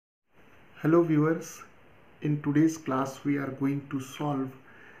Hello viewers, in today's class we are going to solve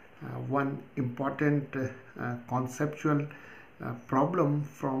one important conceptual problem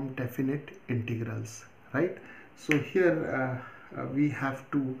from definite integrals, right? So here we have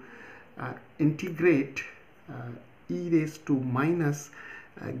to integrate e raised to minus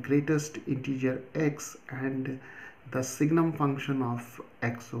greatest integer x and the signum function of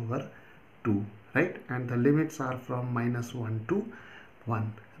x over 2, right? And the limits are from -1 to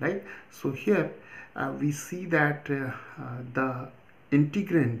 1, right? So here we see that the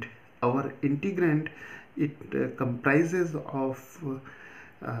integrand, our integrand, it comprises of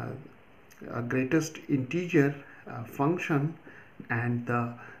a greatest integer function and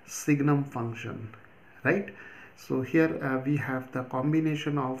the signum function, right? So here we have the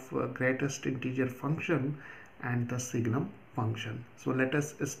combination of greatest integer function and the signum function. So let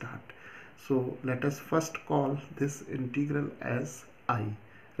us start. So let us first call this integral as I,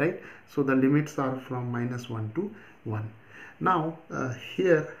 right? So the limits are from -1 to 1. Now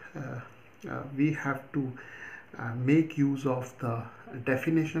here we have to make use of the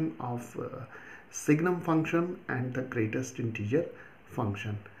definition of signum function and the greatest integer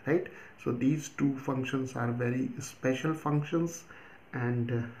function, right? So these two functions are very special functions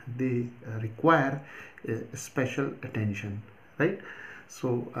and they require special attention, right?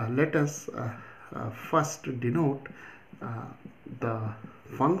 So let us first denote the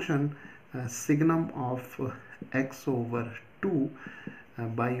function signum of x over 2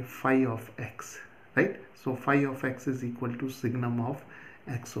 by phi of x, right? So phi of x is equal to signum of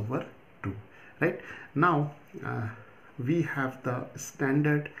x over 2, right? Now we have the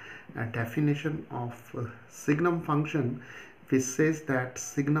standard definition of signum function, which says that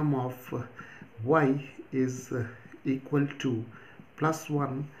signum of y is equal to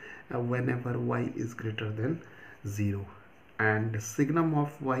 +1 whenever y is greater than 0, and signum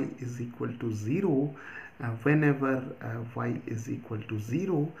of y is equal to 0 whenever y is equal to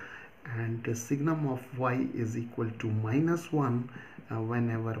 0, and signum of y is equal to -1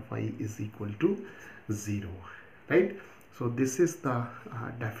 whenever y is equal to 0, right? So this is the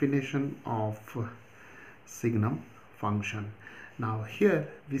definition of signum function. Now here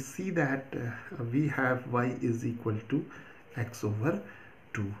we see that we have y is equal to x over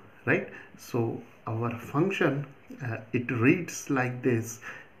 2, right? So our function it reads like this,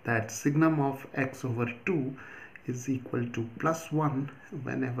 that signum of x over 2 is equal to +1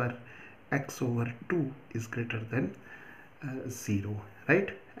 whenever x over 2 is greater than 0, right?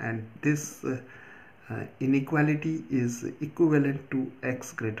 And this inequality is equivalent to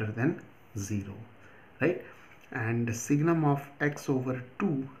x greater than 0, right? And signum of x over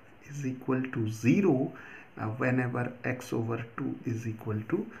 2 is equal to 0 whenever x over 2 is equal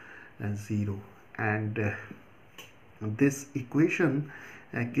to 0, and this equation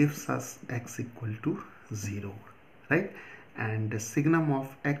gives us x equal to 0, right? And signum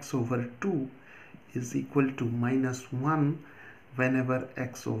of x over 2 is equal to -1 whenever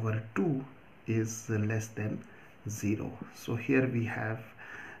x over 2 is less than 0. So here we have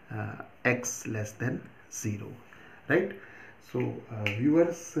x less than 0, right? So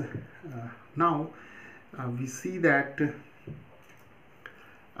viewers, now we see that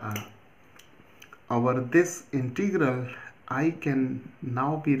our this integral I can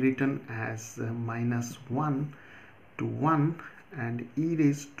now be written as -1 to 1 and e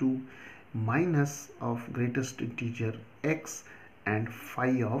raised to minus of greatest integer x and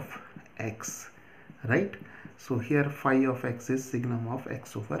phi of x, right? So here phi of x is signum of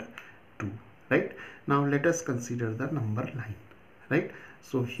x over 2, right? Now let us consider the number line, right?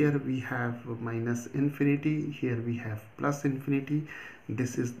 So here we have -infinity, here we have +infinity.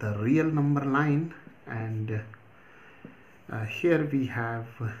 This is the real number line, and here we have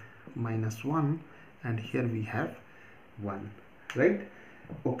 -1 and here we have 1, right?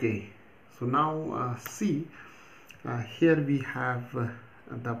 Okay, so now see, here we have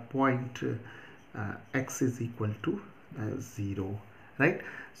the point x is equal to 0, right?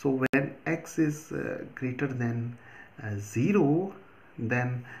 So when x is greater than 0,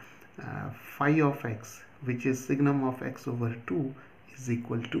 then phi of x, which is signum of x over 2, is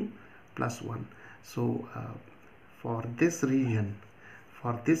equal to +1. So for this region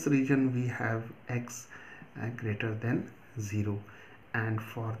we have x greater than 0, and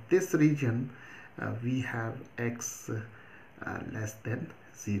for this region we have x less than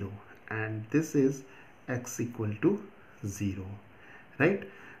 0, and this is x equal to 0, right?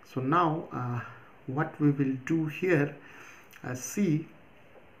 So now what we will do here, see,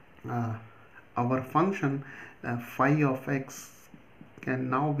 our function phi of x can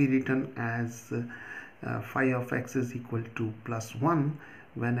now be written as phi of x is equal to +1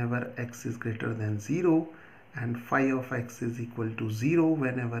 whenever x is greater than 0, and phi of x is equal to 0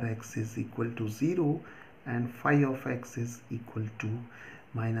 whenever x is equal to 0, and phi of x is equal to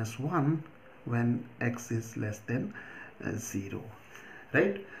minus 1 when x is less than 0,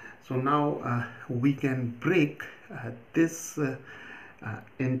 right? So now we can break this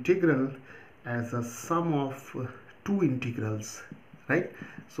integral as a sum of two integrals, right?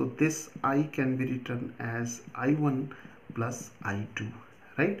 So this I can be written as I1 plus I2,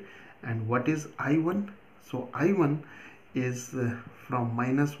 right? And what is I1? So I1 is from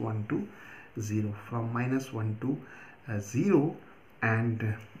minus 1 to 0, from minus 1 to 0,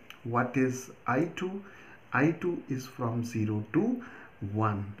 and what is I2? I2 is from 0 to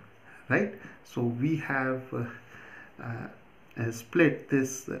 1, right? So we have split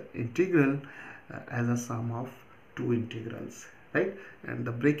this integral as a sum of two integrals, right? And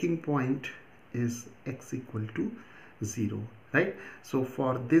the breaking point is x equal to 0, right? So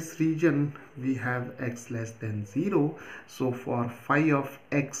for this region we have x less than 0, so for phi of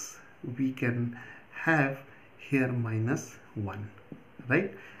x we can have here minus 1,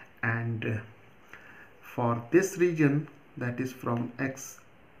 right? And for this region, that is from x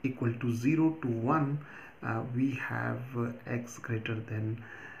equal to 0 to 1, we have x greater than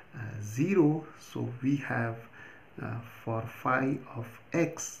 0, so we have for phi of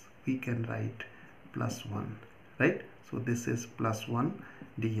x we can write plus 1, right? So this is plus 1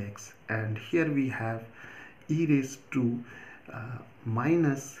 dx, and here we have e raised to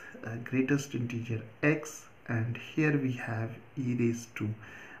minus greatest integer x, and here we have e raised to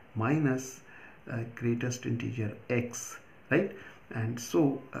minus greatest integer x, right? And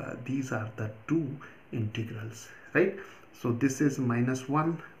so these are the two integrals, right? So this is minus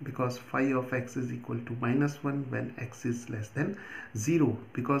 1 because phi of x is equal to minus 1 when x is less than 0,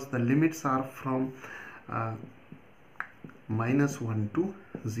 because the limits are from minus 1 to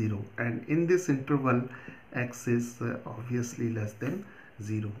 0, and in this interval x is obviously less than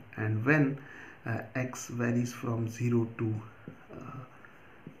 0, and when x varies from 0 to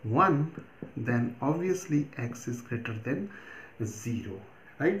 1, then obviously x is greater than 0,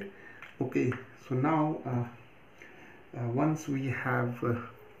 right? Okay, so now once we have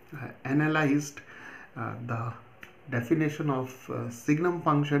analyzed the definition of Signum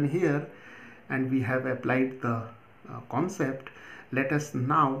function here, and we have applied the concept, let us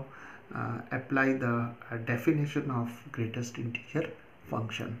now apply the definition of greatest integer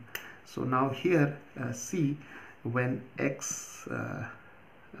function. So now here see, when x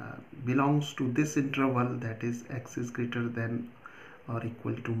belongs to this interval, that is x is greater than or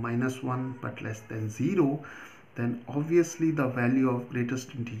equal to minus 1 but less than 0, then obviously the value of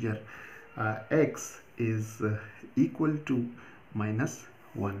greatest integer x is equal to minus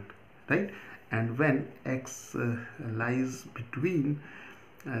 1, right? And when x lies between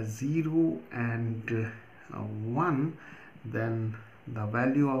 0 and 1, then the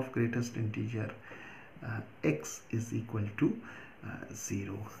value of greatest integer x is equal to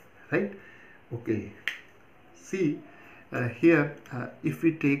 0, right? Okay, see here if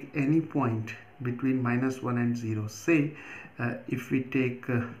we take any point between minus 1 and 0, say if we take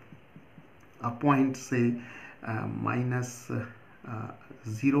a point, say minus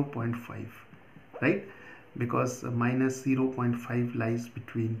 0.5, right? Because minus 0.5 lies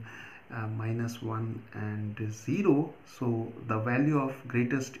between minus 1 and 0, so the value of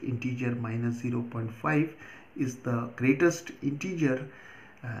greatest integer minus 0.5 is the greatest integer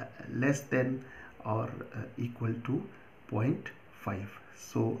less than or equal to 0.5.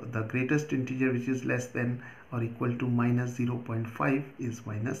 So the greatest integer which is less than or equal to minus 0.5 is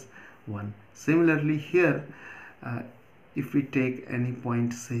minus 1. Similarly here if we take any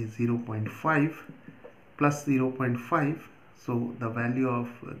point, say 0.5 plus 0.5, so the value of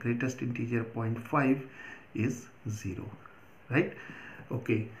greatest integer 0.5 is 0, right?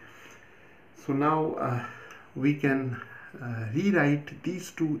 Okay, so now we can rewrite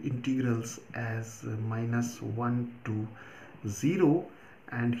these two integrals as minus 1 to 0,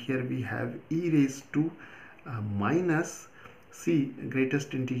 and here we have e raised to minus, see,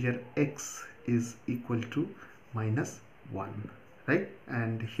 greatest integer x is equal to minus 1, right?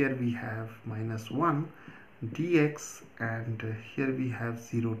 And here we have minus 1 dx, and here we have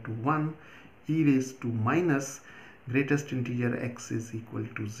 0 to 1 e raised to minus greatest integer x is equal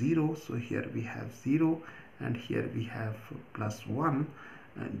to 0, so here we have 0, and here we have plus 1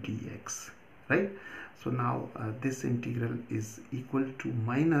 dx, right? So now this integral is equal to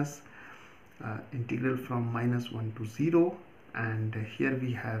minus integral from minus 1 to 0, and here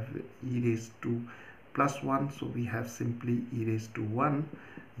we have e raised to plus 1, so we have simply e raised to 1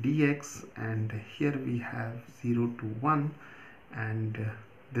 dx, and here we have 0 to 1 and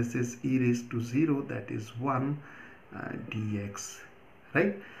this is e raised to 0, that is 1 dx,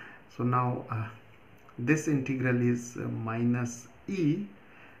 right? So now this integral is minus e,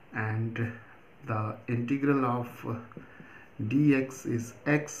 and the integral of dx is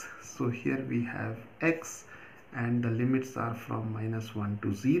x, so here we have x, and the limits are from -1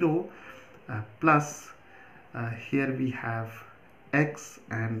 to 0, plus here we have x,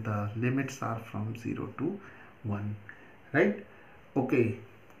 and the limits are from 0 to 1, right? Okay,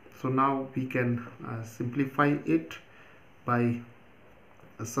 so now we can simplify it by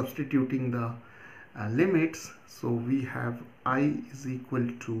substituting the limits. So we have I is equal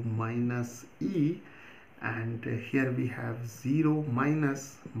to minus e, and here we have 0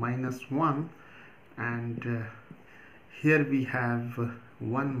 minus 1, and here we have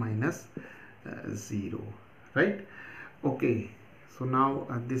 1 minus 0, right? Okay, so now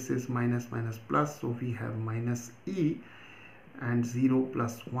this is minus plus, so we have minus e, and 0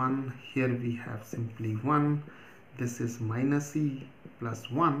 plus 1, here we have simply 1. This is minus e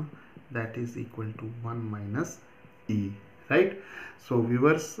plus 1, that is equal to 1 minus e, right? So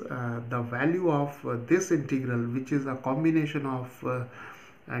viewers, the value of this integral, which is a combination of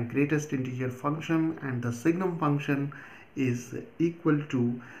greatest integer function and the signum function, is equal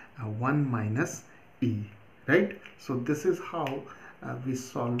to 1 minus e, right? So this is how we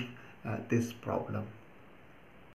solve this problem.